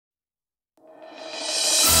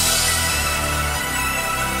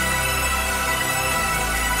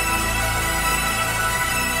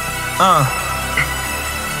Yeah.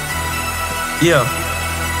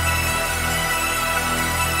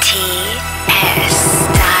 T.S.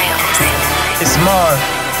 Styles. It's Marv.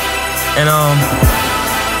 And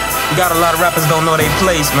we got a lot of rappers don't know their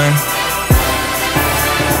place, man.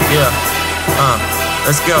 Yeah.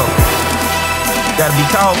 Let's go. Gotta be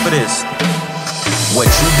called for this. What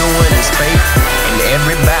you doing is fake, and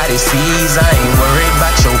everybody sees. I ain't worried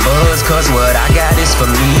about your buzz, cause what I got is for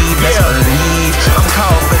me. Best believe I'm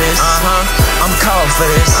called for this. I'm called for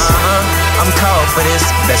this. I'm called for this.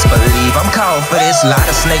 Best believe I'm called for this. Lot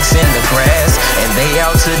of snakes in the grass, and they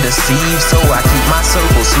out to deceive. So I keep my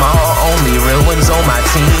circle small, only real ones on my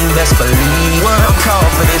team. Best believe I'm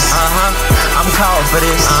called for this. I'm called for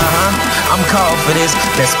this. I'm called for this.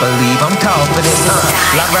 Best believe I'm called for this.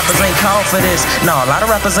 A lot of rappers ain't called for this. No, a lot of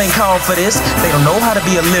rappers ain't called for this. They don't know how to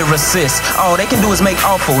be a lyricist. All they can do is make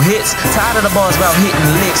awful hits. Tired of the bars about hitting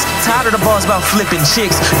licks. Tired of the bars about flipping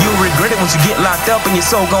chicks. You'll regret it once you get locked up, and your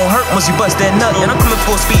soul gon' hurt once you bust that nut. And I'm coming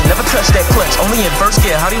full speed, never touch that clutch. Only in first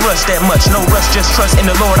gear, how'd he rush that much? No rush, just trust in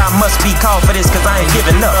the Lord. I must be called for this, cause I ain't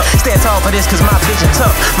giving up. Stand tall for this, cause my vision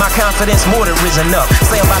tough. My confidence more than risen up.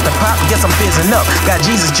 Say I'm about to pop, guess I'm fizzing up. Got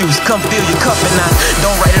Jesus juice, come fill your cup, and I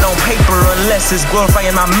don't write it on paper unless it's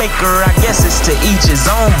glorifying my maker. I guess it's to each his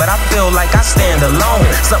own, but I feel like I stand alone.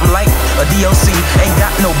 Something like a DOC, ain't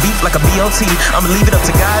got no beef like a BOT. I'ma leave it up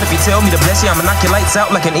to God. If he tell me to bless you, I'ma knock your lights out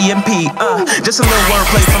like an EMP. Just a little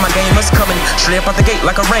wordplay for my gamers, coming straight up out the gate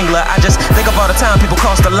like a Wrangler. I just think of all the time people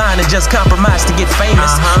cross the line and just compromise to get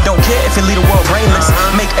famous. Don't care if it lead the world brainless,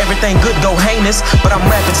 make everything good go heinous. But I'm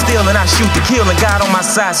rapping still and I shoot to kill, and God on my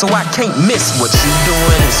side, so I can't miss. What you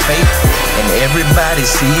doing is fake, and everybody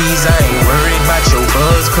sees. I ain't worried about your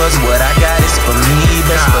buzz, cause what I got is for me.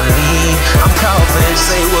 Best believe I'm called for this.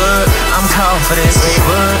 Say what? I'm called for this. Say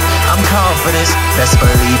what? I'm called for this. Best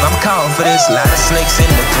believe I'm called for this. Lot of snakes in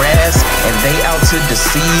the grass, and they out to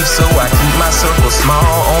deceive. So I keep my circle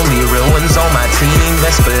small, only real ones on my team.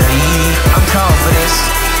 Best believe I'm called for this.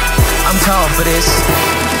 I'm called for this.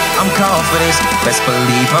 I'm called for this. Best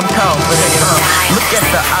believe I'm called for this. Look at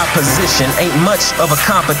the opposition, ain't much of a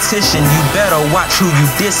competition. You better watch who you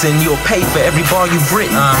dissing. You'll pay for every bar you've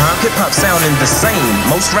written. Hip-hop sounding the same.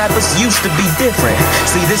 Most rappers used to be different.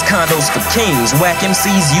 See, this condo's for kings. Whack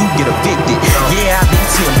MCs, you get evicted. Yeah, I be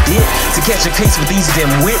tempted to catch a case with these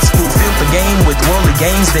dimwits who filled the game with worldly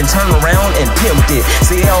gains, then turn around and pimped it.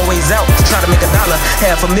 See, they always out to try to make $1,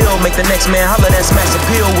 half a mil, make the next man holler. That's mass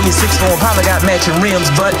appeal. When you're 6'4" Impala got matching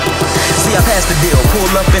rims, but see, I passed the deal.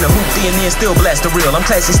 Pull up in a hoopty and then still blast the reel. I'm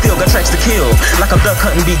classy still, got tracks to kill. Like I'm duck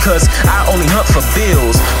hunting because I only hunt for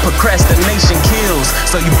bills. Procrastination kills,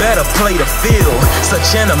 so you better play the field.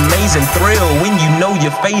 Such an amazing thrill when you know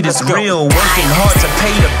your fate is real. Working hard to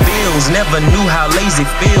pay the bills, never knew how lazy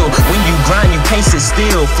feel. When you grind, you can't sit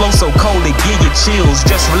still. Flow so cold it give you chills.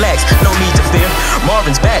 Just relax, no need to fear.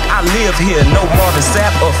 Marvin's back, I live here. No Marvin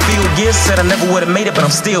Sapp or Field Gear. Said I never would've made it, but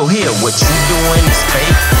I'm still here. What you doing is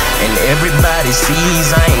fake, and everybody sees.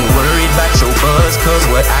 I ain't worried about your buzz, cause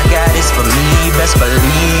what I got is for me. Best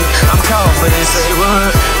believe I'm called for this. Say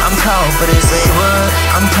what? I'm called for this. Say what?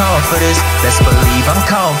 I'm called for this. Best believe I'm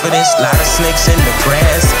called for this. Lot of snakes in the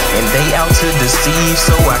grass, and they out to deceive.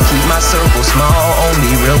 So I keep my circle small,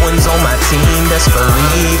 only real ones on my team. Best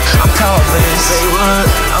believe I'm called for this. Say what?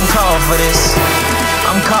 I'm called for this.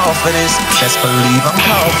 I'm called for this. Best believe I'm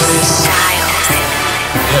called for this.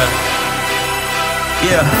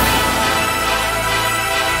 Yeah.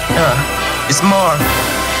 It's Marv.